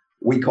mile,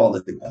 we call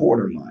it the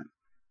quarter mile.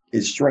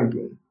 It's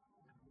shrinking.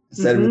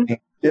 Instead of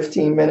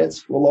 15 minutes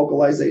for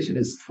localization,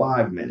 it's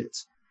 5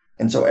 minutes.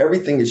 And so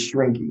everything is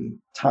shrinking.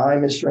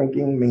 Time is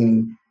shrinking,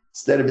 meaning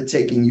instead of it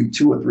taking you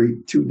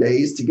 2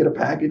 days to get a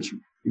package,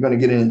 you're going to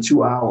get it in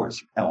 2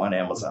 hours on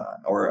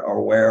Amazon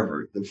or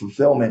wherever. The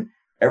fulfillment,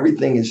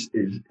 everything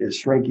is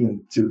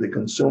shrinking to the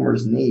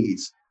consumer's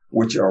needs,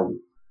 which are,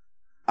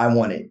 I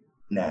want it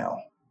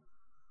now.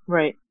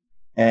 Right.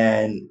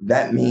 And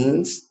that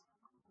means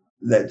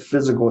that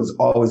physical is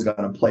always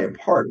going to play a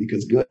part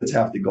because goods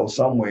have to go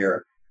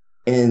somewhere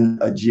in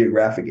a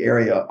geographic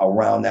area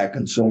around that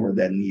consumer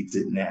that needs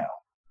it now.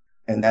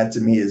 And that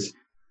to me is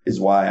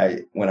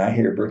why when I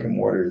hear brick and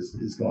mortar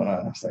is going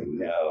on, I was like,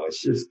 no,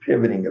 it's just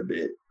pivoting a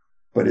bit,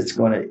 but it's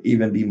going to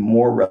even be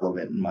more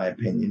relevant in my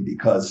opinion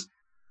because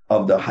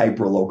of the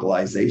hyper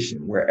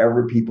localization.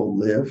 Wherever people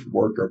live,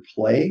 work, or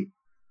play,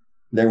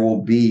 there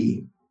will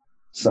be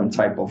some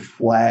type of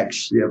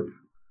flagship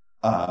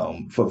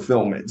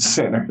fulfillment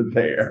center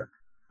there.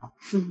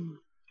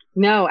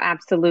 No,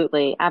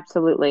 absolutely.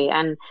 Absolutely.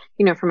 And,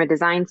 from a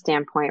design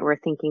standpoint, we're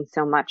thinking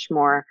so much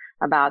more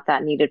about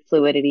that needed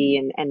fluidity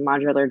and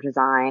modular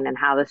design and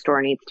how the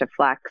store needs to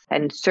flex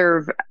and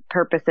serve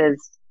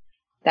purposes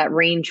that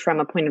range from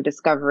a point of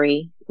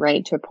discovery,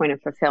 right, to a point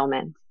of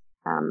fulfillment,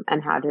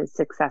 and how to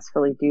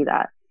successfully do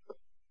that.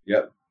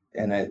 Yep.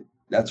 And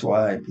that's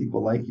why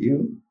people like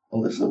you,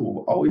 Alyssa,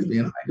 will always be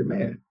in high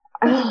demand.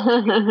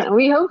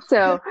 We hope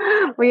so.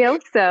 We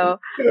hope so.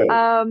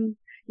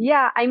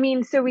 Yeah, I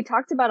mean, so we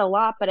talked about a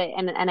lot, but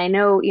I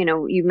know,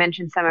 you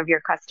mentioned some of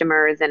your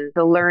customers and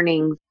the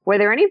learnings. Were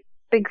there any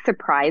big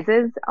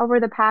surprises over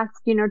the past,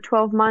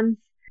 12 months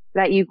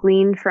that you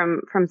gleaned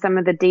from some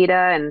of the data,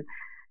 and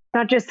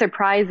not just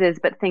surprises,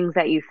 but things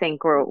that you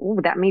think were,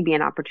 that may be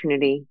an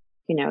opportunity,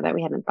 that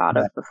we hadn't thought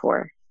of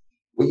before?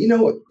 Well,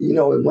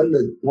 one of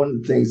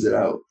the things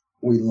that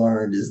we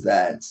learned is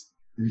that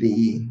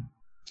the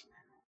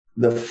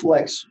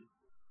flex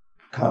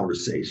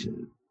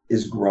conversation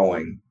is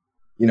growing.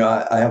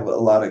 I have a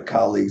lot of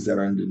colleagues that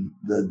are in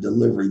the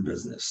delivery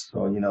business.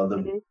 So, the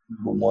number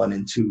 1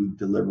 and 2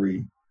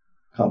 delivery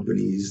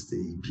companies, the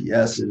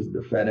UPSs, the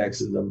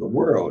FedExes of the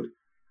world.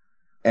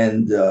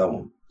 And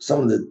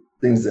some of the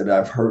things that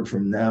I've heard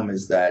from them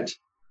is that,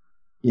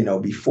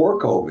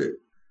 before COVID,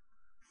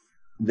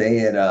 they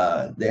had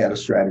a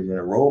strategy and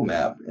a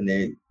roadmap,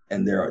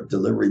 and their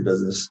delivery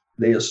business,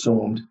 they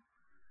assumed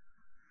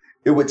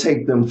it would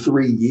take them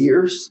 3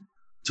 years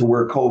to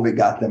where COVID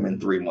got them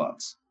in 3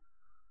 months.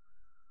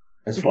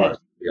 As far as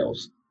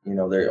sales,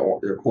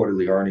 their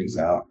quarterly earnings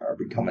are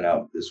coming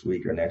out this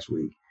week or next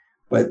week,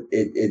 but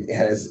it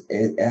has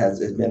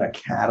been a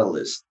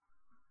catalyst.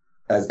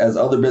 As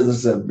other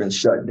businesses have been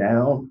shut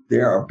down,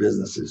 there are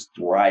businesses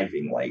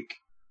thriving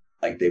like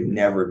they've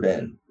never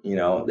been.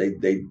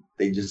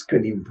 They just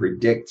couldn't even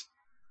predict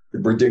the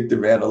predictive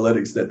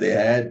analytics that they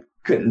had,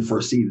 couldn't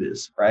foresee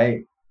this,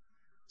 right?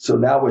 So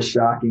that was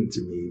shocking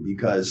to me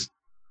because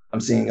I'm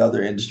seeing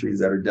other industries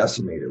that are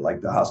decimated, like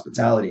the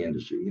hospitality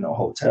industry,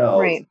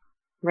 hotels, right.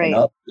 and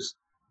others.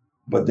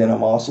 But then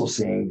I'm also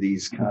seeing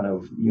these kind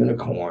of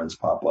unicorns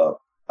pop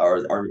up.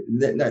 Or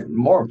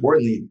more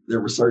importantly, there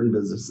were certain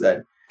businesses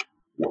that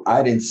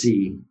I didn't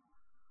see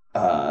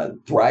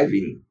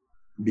thriving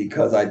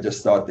because I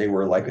just thought they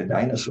were like a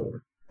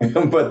dinosaur.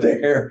 but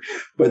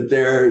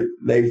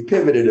they've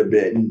pivoted a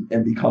bit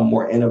and become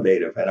more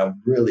innovative. And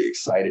I'm really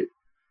excited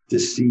to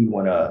see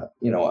when a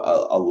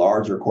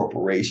larger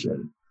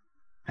corporation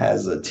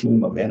has a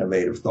team of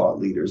innovative thought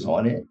leaders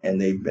on it,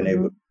 and they've been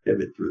able to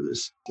pivot through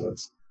this. So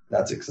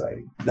that's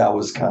exciting. That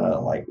was kind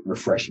of like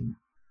refreshing.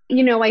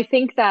 I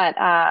think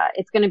that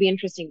it's going to be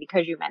interesting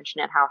because you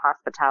mentioned it, how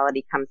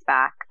hospitality comes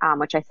back,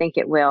 which I think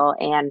it will.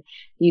 And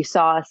you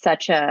saw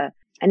such an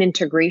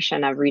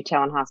integration of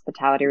retail and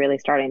hospitality really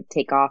starting to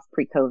take off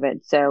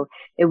pre-COVID. So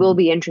it will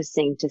be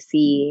interesting to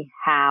see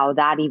how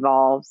that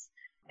evolves,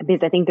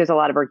 because I think there's a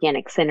lot of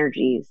organic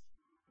synergies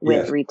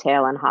with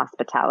retail and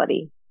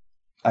hospitality.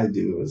 I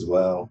do as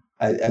well.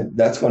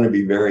 That's going to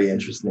be very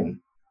interesting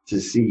to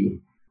see.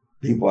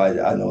 People,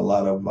 I know a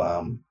lot of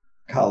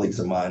colleagues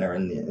of mine are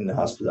in the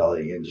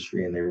hospitality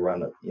industry, and they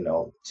run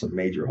some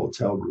major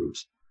hotel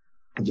groups.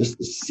 And just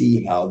to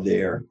see how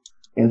they're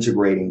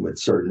integrating with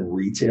certain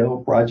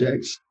retail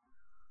projects.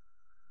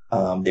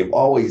 They've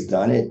always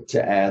done it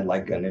to add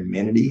like an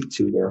amenity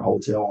to their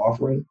hotel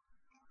offering,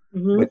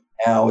 but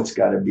now it's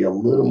got to be a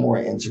little more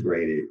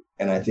integrated.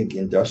 And I think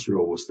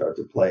industrial will start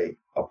to play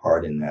a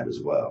part in that as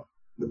well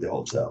with the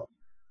hotel.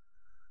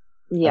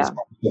 Yeah.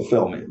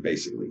 Fulfillment,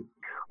 basically.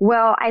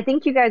 Well, I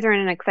think you guys are in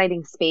an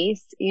exciting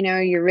space.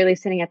 You're really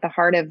sitting at the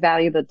heart of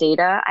valuable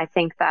data. I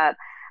think that,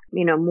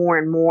 more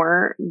and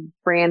more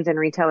brands and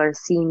retailers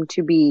seem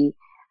to be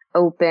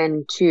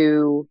open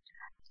to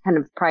kind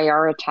of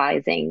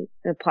prioritizing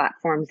the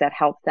platforms that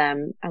help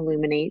them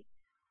illuminate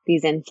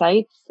these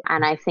insights.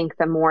 And I think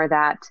the more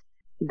that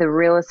the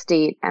real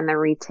estate and the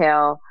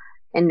retail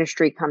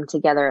industry come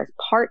together as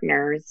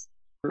partners,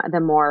 the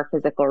more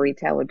physical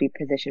retail would be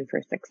positioned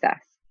for success.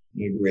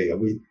 I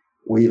agree.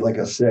 We like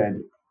I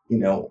said, we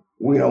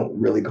don't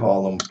really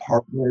call them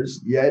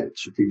partners yet,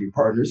 strategic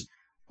partners,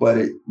 but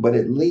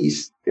at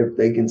least if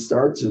they can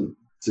start to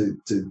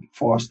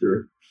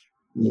foster,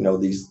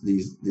 these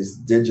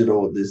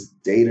digital, this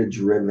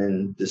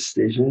data-driven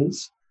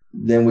decisions,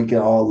 then we can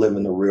all live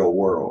in the real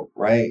world,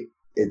 right?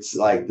 It's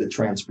like the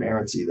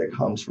transparency that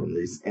comes from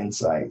these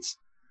insights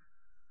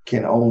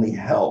can only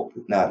help,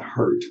 not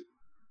hurt,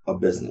 a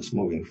business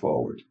moving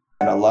forward.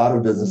 And a lot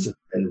of businesses have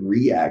been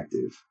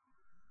reactive.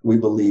 We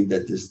believe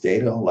that this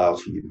data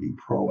allows for you to be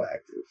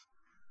proactive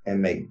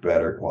and make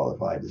better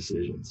qualified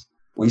decisions.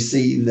 We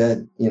see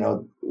that,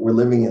 we're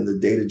living in the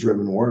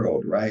data-driven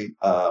world, right?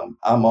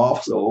 I'm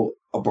also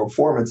a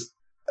performance,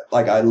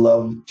 like I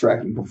love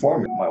tracking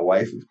performance. My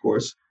wife, of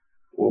course,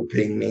 will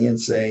ping me and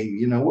say,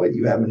 you know what,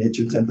 you haven't hit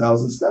your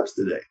 10,000 steps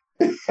today.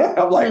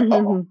 I'm like,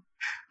 oh,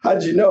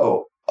 how'd you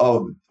know?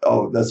 Oh,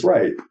 that's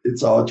right.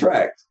 It's all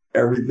tracked.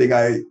 Everything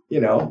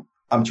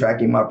I'm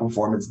tracking my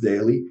performance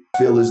daily. I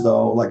feel as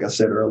though, like I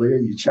said earlier,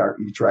 you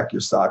track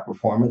your stock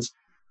performance.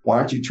 Why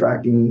aren't you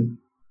tracking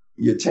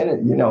your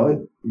tenant?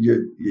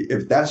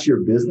 If that's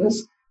your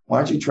business, why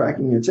aren't you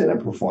tracking your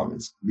tenant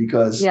performance?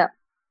 Because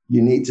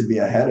you need to be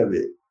ahead of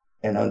it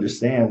and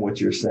understand what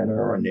your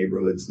center or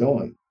neighborhood's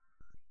doing.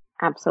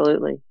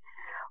 Absolutely.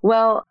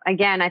 Well,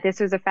 again, this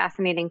was a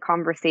fascinating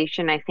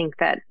conversation. I think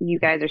that you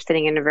guys are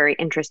sitting in a very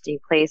interesting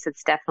place.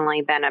 It's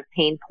definitely been a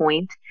pain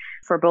point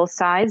for both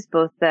sides,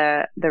 both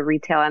the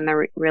retail and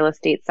the real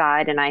estate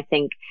side. And I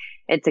think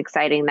it's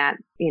exciting that,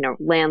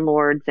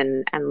 landlords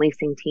and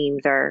leasing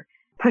teams are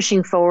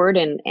pushing forward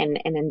and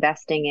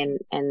investing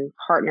and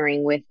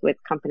partnering with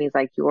companies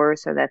like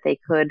yours so that they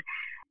could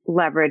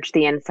leverage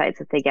the insights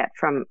that they get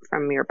from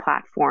your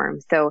platform.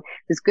 So it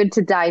was good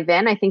to dive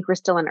in. I think we're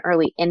still in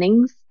early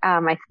innings.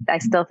 I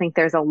still think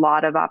there's a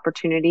lot of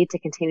opportunity to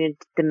continue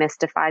to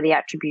demystify the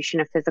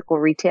attribution of physical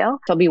retail.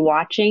 So I'll be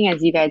watching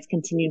as you guys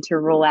continue to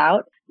roll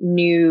out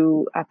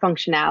new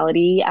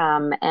functionality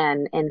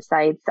and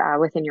insights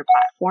within your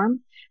platform.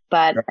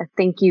 But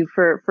thank you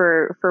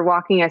for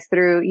walking us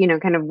through,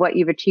 kind of what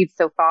you've achieved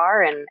so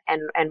far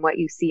and what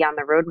you see on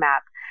the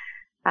roadmap.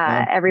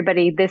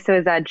 Everybody, this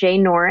was Jay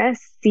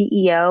Norris,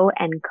 CEO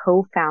and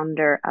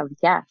co-founder of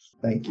Yes.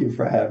 Thank you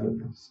for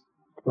having us.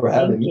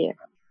 Thank you.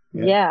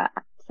 Yeah,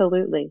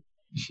 absolutely.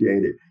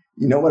 Appreciate it.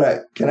 You know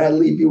what? Can I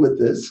leave you with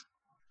this?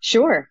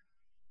 Sure.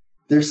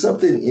 There's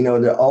something,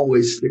 that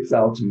always sticks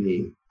out to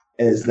me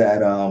is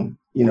that,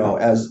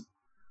 as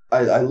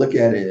I look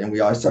at it, and we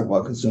always talk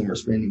about consumer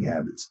spending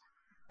habits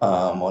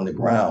on the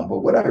ground, but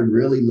what I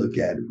really look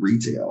at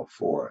retail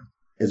for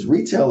is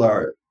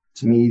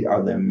to me,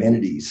 are the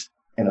amenities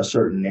in a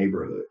certain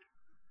neighborhood.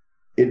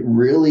 It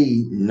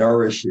really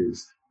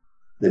nourishes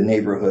the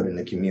neighborhood and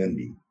the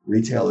community,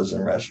 retailers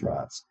and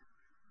restaurants.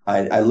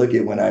 I look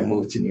at when I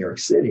moved to New York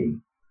City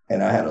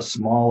and I had a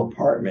small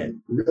apartment,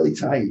 really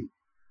tight,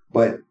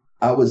 but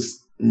I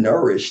was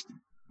nourished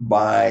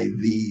by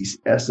these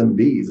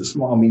SMBs, the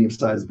small,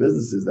 medium-sized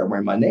businesses that were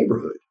in my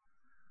neighborhood.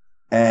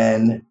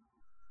 And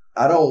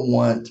I don't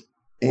want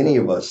any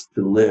of us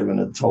to live in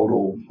a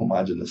total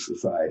homogenous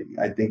society.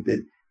 I think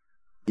that,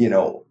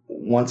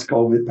 once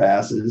COVID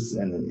passes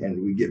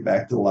and we get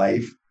back to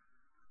life,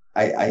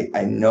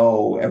 I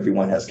know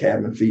everyone has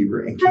cabin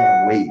fever and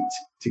can't wait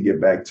to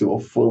get back to a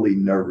fully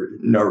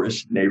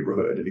nourished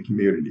neighborhood and a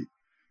community.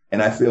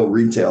 And I feel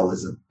retail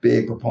is a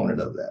big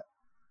proponent of that.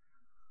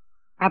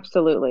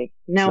 Absolutely.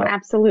 No,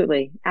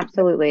 absolutely.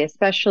 Absolutely.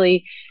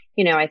 Especially,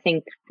 I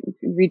think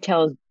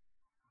retail is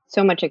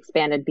so much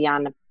expanded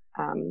beyond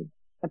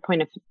the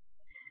point of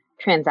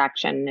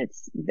transaction.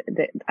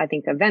 I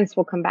think events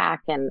will come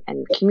back and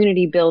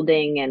community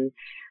building and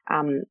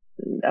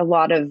a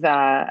lot of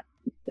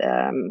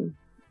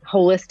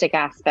holistic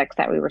aspects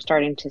that we were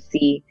starting to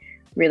see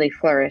really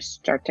flourish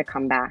start to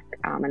come back.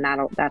 And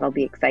that'll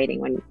be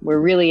exciting when we're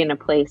really in a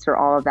place where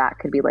all of that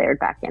could be layered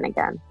back in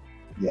again.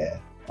 Yeah,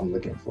 I'm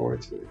looking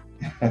forward to it.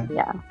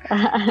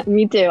 Yeah,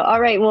 me too.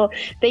 All right. Well,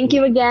 thank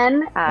you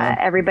again,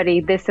 everybody.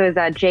 This was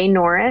Jay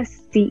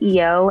Norris,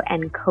 CEO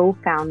and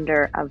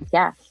co-founder of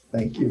Yes.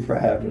 Thank you for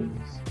having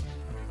us.